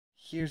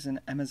Here's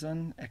an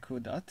Amazon Echo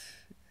Dot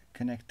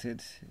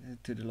connected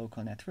to the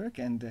local network,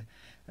 and a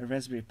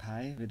Raspberry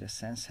Pi with a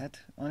SenseHAT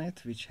on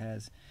it, which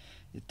has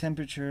a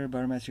temperature,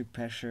 barometric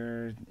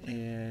pressure,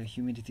 a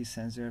humidity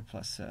sensor,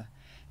 plus a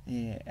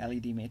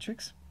LED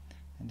matrix,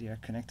 and they are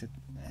connected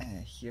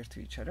here to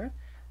each other.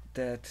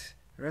 That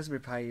Raspberry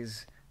Pi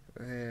is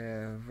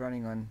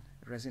running on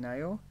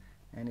Resin.io,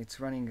 and it's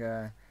running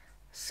a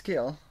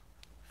scale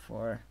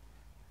for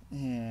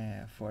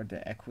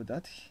the Echo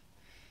Dot.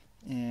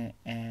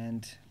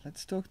 And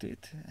let's talk to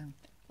it.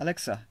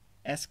 Alexa,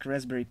 ask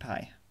Raspberry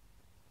Pi.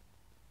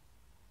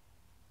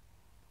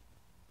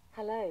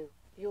 Hello,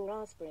 your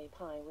Raspberry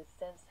Pi with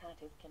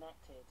SenseHAT is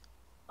connected.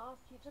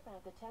 Ask it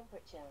about the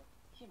temperature,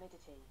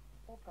 humidity,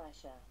 or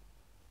pressure.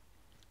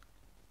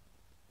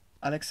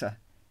 Alexa,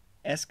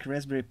 ask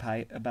Raspberry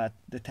Pi about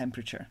the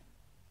temperature.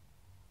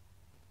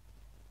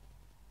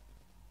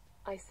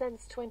 I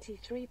sense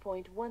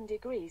 23.1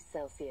 degrees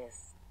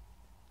Celsius.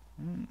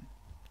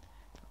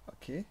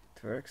 Okay,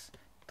 it works.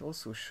 It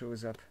also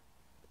shows up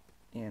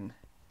in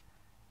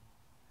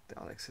the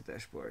Alexa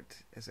dashboard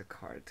as a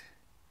card.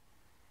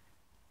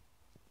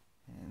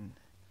 And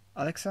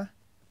Alexa,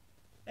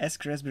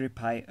 ask Raspberry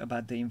Pi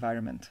about the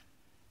environment.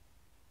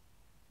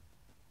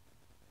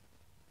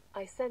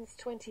 I sense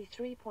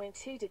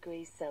 23.2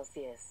 degrees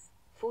Celsius,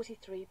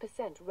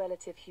 43%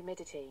 relative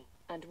humidity,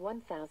 and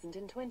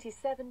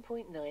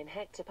 1027.9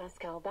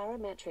 hectopascal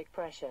barometric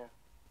pressure.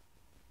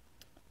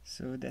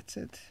 So that's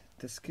it.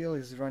 The scale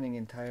is running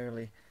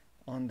entirely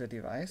on the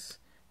device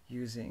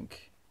using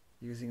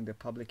the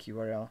public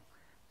URL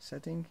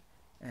setting,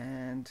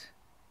 and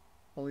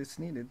all it's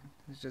needed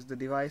is just the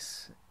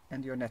device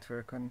and your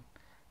network on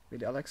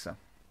with Alexa.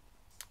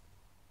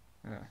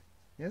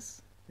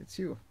 Yes, it's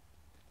you.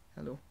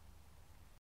 Hello.